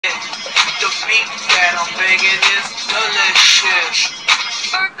the meat that I'm begging is delicious.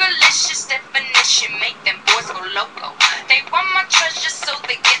 Burgerlicious definition, make them boys go loco. They want my treasures so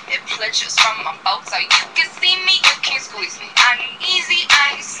they get their pleasures from my boat. So you can see me, you can't squeeze me. I ain't easy,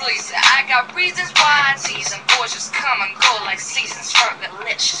 I ain't sleazy. I got reasons why I tease them. Boys just come and go like seasons.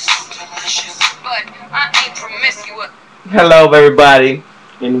 Burgerlicious, but I ain't promiscuous. Hello, everybody,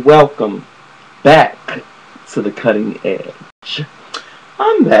 and welcome back to the Cutting Edge.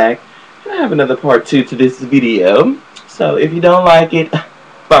 I'm back, and I have another part 2 to this video. So if you don't like it,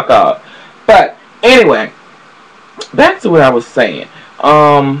 fuck off. But anyway, back to what I was saying.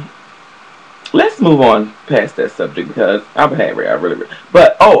 Let's move on past that subject because I'm happy. I really.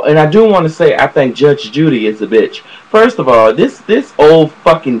 But and I do want to say I think Judge Judy is a bitch. First of all, this old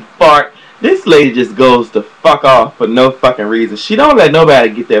fucking fart. This lady just goes to fuck off for no fucking reason. She don't let nobody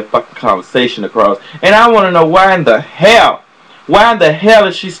get their fucking conversation across. And I want to know why in the hell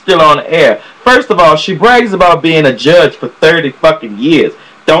is she still on the air? First of all, she brags about being a judge for 30 fucking years.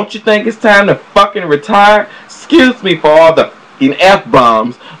 Don't you think it's time to fucking retire? Excuse me for all the fucking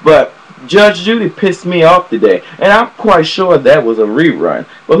F-bombs, but Judge Judy pissed me off today. And I'm quite sure that was a rerun.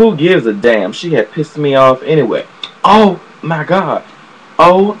 But who gives a damn? She had pissed me off anyway. Oh my god.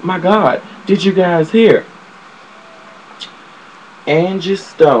 Oh my god. Did you guys hear? Angie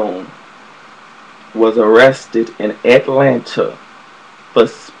Stone was arrested in Atlanta for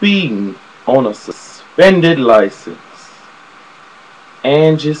speeding on a suspended license.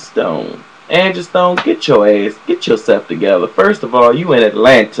 Angie Stone, get yourself together. First of all, you in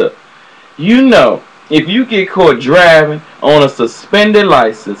Atlanta. You know, if you get caught driving on a suspended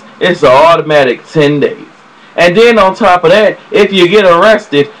license, it's an automatic 10 days. And then on top of that, if you get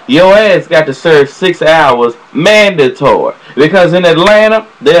arrested, your ass got to serve 6 hours mandatory. Because in Atlanta,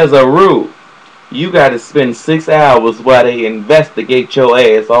 there's a rule. You got to spend 6 hours while they investigate your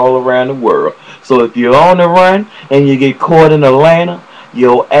ass all around the world. So if you're on the run and you get caught in Atlanta,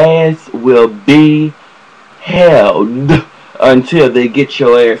 your ass will be held until they get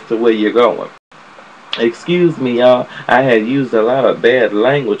your ass to where you're going. Excuse me, y'all. I had used a lot of bad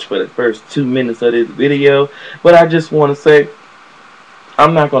language for the first 2 minutes of this video, but I just want to say,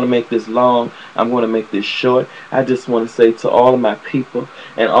 I'm not going to make this long. I'm going to make this short. I just want to say to all of my people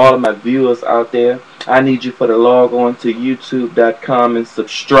and all of my viewers out there, I need you to log on to youtube.com and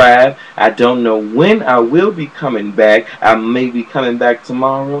subscribe. I don't know when I will be coming back. I may be coming back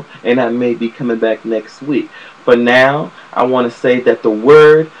tomorrow, and I may be coming back next week. For now, I want to say that the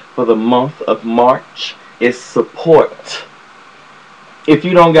word for the month of March is support. If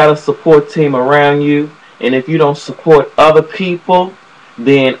you don't got a support team around you, and if you don't support other people,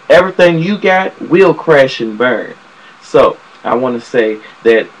 then everything you got will crash and burn. So, I want to say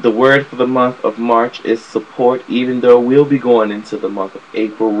that the word for the month of March is support, even though we'll be going into the month of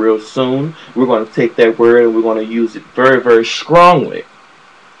April real soon. We're going to take that word and we're going to use it very, very strongly.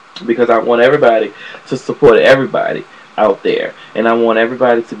 Because I want everybody to support everybody out there. And I want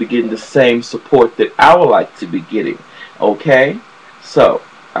everybody to be getting the same support that I would like to be getting. Okay? So,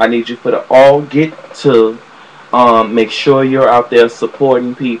 I need you to all get to make sure you're out there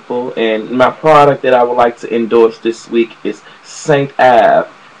supporting people. And my product that I would like to endorse this week is St. Ave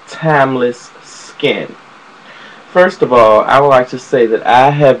Timeless Skin. First of all, I would like to say that I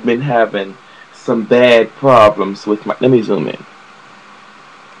have been having some bad problems with my... Let me zoom in.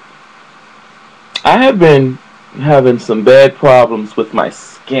 I have been having some bad problems with my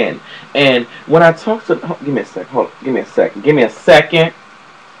skin. And when I talk to... give me a second. Hold on. Give me a second.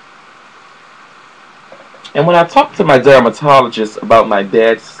 And when I talk to my dermatologist about my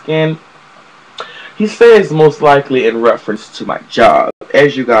bad skin, he says most likely in reference to my job.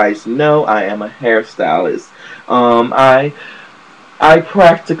 As you guys know, I am a hairstylist. I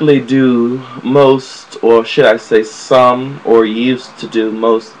practically do most, or should I say some, or used to do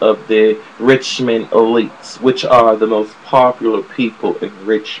most of the Richmond elites, which are the most popular people in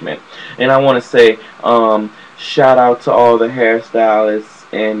Richmond. And I want to say shout out to all the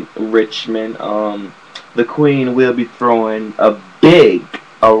hairstylists in Richmond. The Queen will be throwing a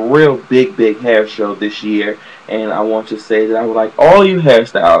real big hair show this year. And I want to say that I would like all you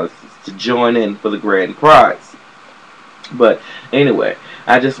hairstylists to join in for the grand prize. But anyway,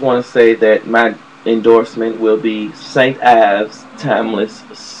 I just want to say that my endorsement will be St. Ives Timeless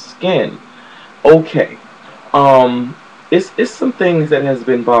Skin. Okay. It's some things that has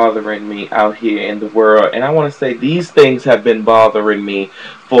been bothering me out here in the world, and I want to say these things have been bothering me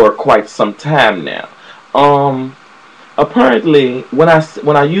for quite some time now. Apparently, when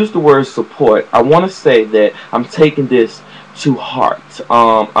I use the word support, I want to say that I'm taking this to heart.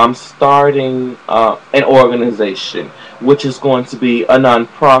 I'm starting an organization which is going to be a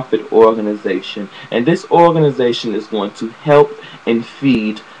nonprofit organization. And this organization is going to help and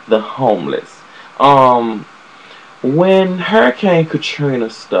feed the homeless. Um, when Hurricane Katrina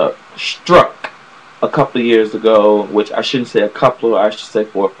struck a couple of years ago, which I shouldn't say a couple, I should say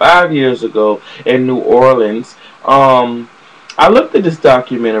 4 or 5 years ago in New Orleans, I looked at this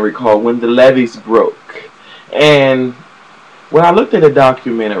documentary called When the Levees Broke. And when I looked at the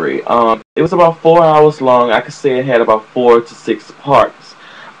documentary, it was about 4 hours long. I could say it had about 4 to 6 parts.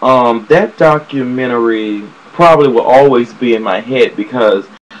 That documentary probably will always be in my head because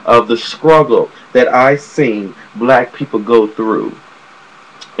of the struggle that I seen black people go through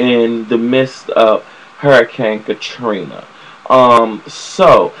in the midst of Hurricane Katrina.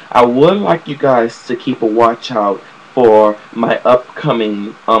 So I would like you guys to keep a watch out for my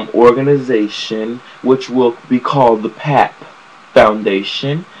upcoming organization, which will be called the PAP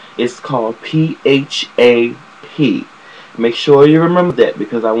Foundation. It's called PHAP. Make sure you remember that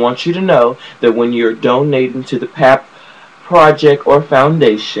because I want you to know that when you're donating to the PAP project or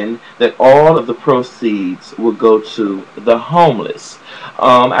foundation, that all of the proceeds will go to the homeless.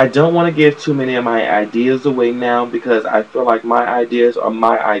 I don't want to give too many of my ideas away now because I feel like my ideas are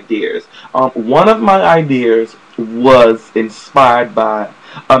my ideas. One of my ideas was inspired by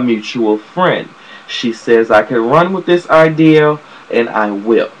a mutual friend. She says I can run with this idea and I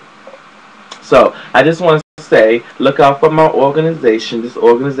will. So I just want to say, look out for my organization. This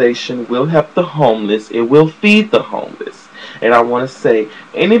organization will help the homeless. It will feed the homeless. And I want to say,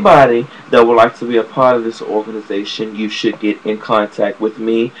 anybody that would like to be a part of this organization, you should get in contact with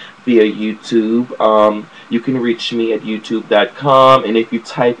me via YouTube. You can reach me at youtube.com. And if you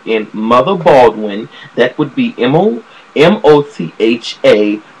type in Mother Baldwin, that would be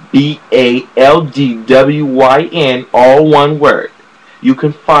MOTHABALDWYN, all one word. You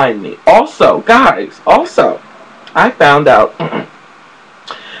can find me. Also, guys, I found out,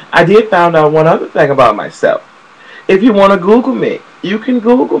 I did find out one other thing about myself. If you want to Google me, you can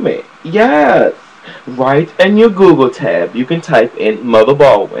Google me. Yes. Right in your Google tab, you can type in Mother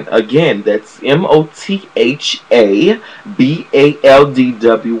Baldwin. Again, that's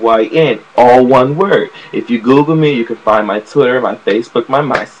MOTHABALDWYN, all one word. If you Google me, you can find my Twitter, my Facebook, my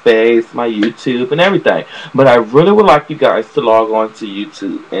MySpace, my YouTube, and everything. But I really would like you guys to log on to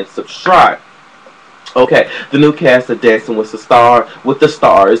YouTube and subscribe. Okay, the new cast of Dancing with the Stars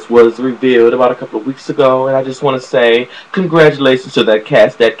was revealed about a couple of weeks ago, and I just want to say congratulations to that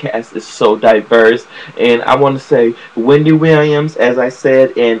cast. That cast is so diverse, and I want to say Wendy Williams, as I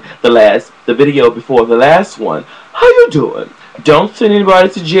said in the video before the last one. How you doing? Don't send anybody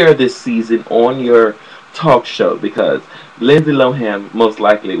to jail this season on your talk show because Lindsay Lohan most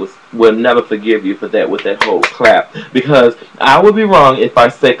likely will never forgive you for that with that whole clap. Because I would be wrong if I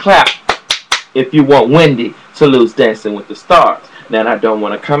said clap if you want Wendy to lose Dancing with the Stars. Now, I don't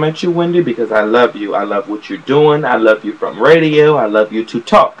want to come at you, Wendy, because I love you. I love what you're doing. I love you from radio. I love you to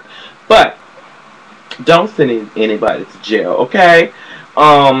talk. But don't send anybody to jail, okay?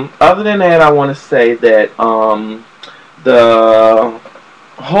 Other than that, I want to say that the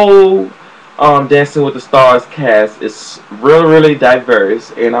whole Dancing with the Stars cast is really, really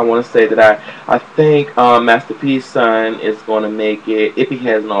diverse, and I want to say that I think Master P's son is going to make it if he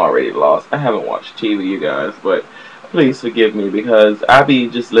hasn't already lost. I haven't watched TV, you guys, but please forgive me because I be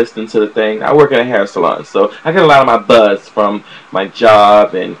just listening to the thing. I work in a hair salon, so I get a lot of my buzz from my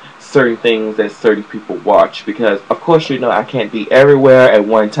job and certain things that certain people watch because, of course, you know I can't be everywhere at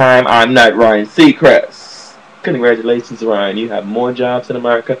one time. I'm not Ryan Seacrest. Congratulations, Ryan. You have more jobs in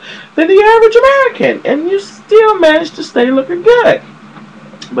America than the average American, and you still managed to stay looking good.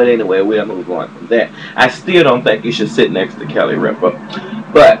 But anyway, we'll move on from that. I still don't think you should sit next to Kelly Ripa,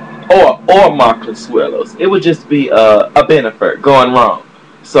 or Mark Consuelos. It would just be a benefit going wrong.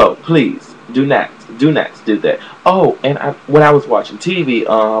 So please do not do that. Oh, and when I was watching TV,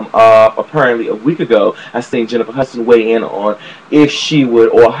 apparently a week ago, I seen Jennifer Hudson weigh in on if she would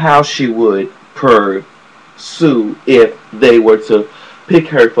or how she would pursue if they were to pick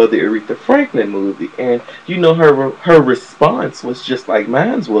her for the Aretha Franklin movie. And you know her response was just like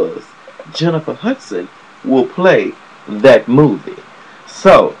mine was. Jennifer Hudson will play that movie.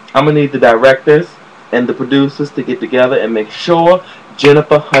 So I'm gonna need the directors and the producers to get together and make sure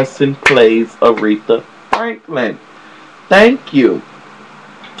Jennifer Hudson plays Aretha Franklin. Thank you.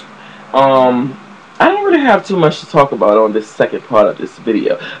 I don't really have too much to talk about on this second part of this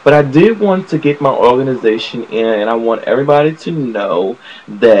video, but I did want to get my organization in, and I want everybody to know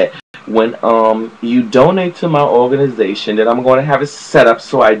that when you donate to my organization, that I'm going to have it set up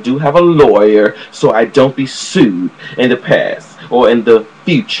so I do have a lawyer so I don't be sued in the past or in the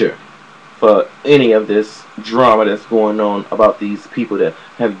future. for any of this drama that's going on about these people that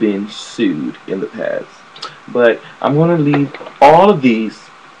have been sued in the past. But I'm going to leave all of these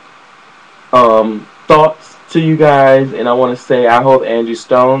thoughts to you guys, and I want to say I hope Angie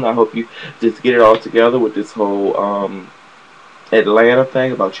Stone, I hope you just get it all together with this whole Atlanta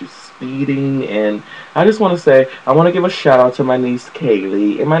thing about you speeding. And I just want to say I want to give a shout out to my niece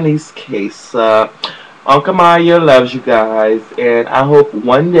Kaylee and my niece Kesa. Uncle Maya loves you guys, and I hope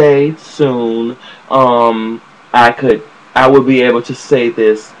one day soon, I could, I will be able to say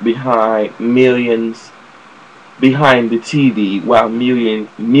this behind millions, behind the TV, while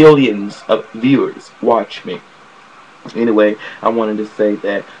millions of viewers watch me. Anyway, I wanted to say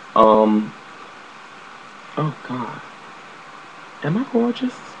that, oh God, am I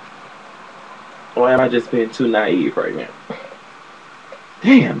gorgeous, or am I just being too naive right now?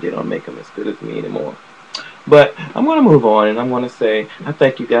 Damn, they don't make them as good as me anymore. But I'm going to move on, and I'm going to say I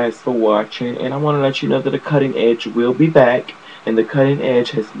thank you guys for watching, and I want to let you know that the Cutting Edge will be back, and the Cutting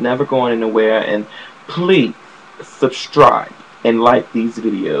Edge has never gone anywhere, and please subscribe and like these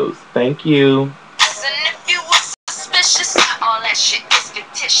videos. Thank you. And if you were suspicious, all that shit is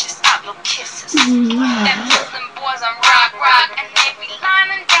fictitious. I blow kisses. That Brooklyn boys on rock, and they be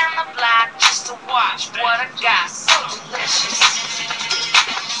lining down the block just to watch what I got. So delicious.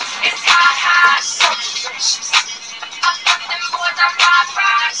 It's hot, so delicious. I put them boys on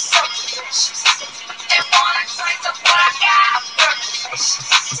rock, so delicious. They wanna taste of what I got. I'm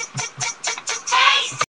delicious.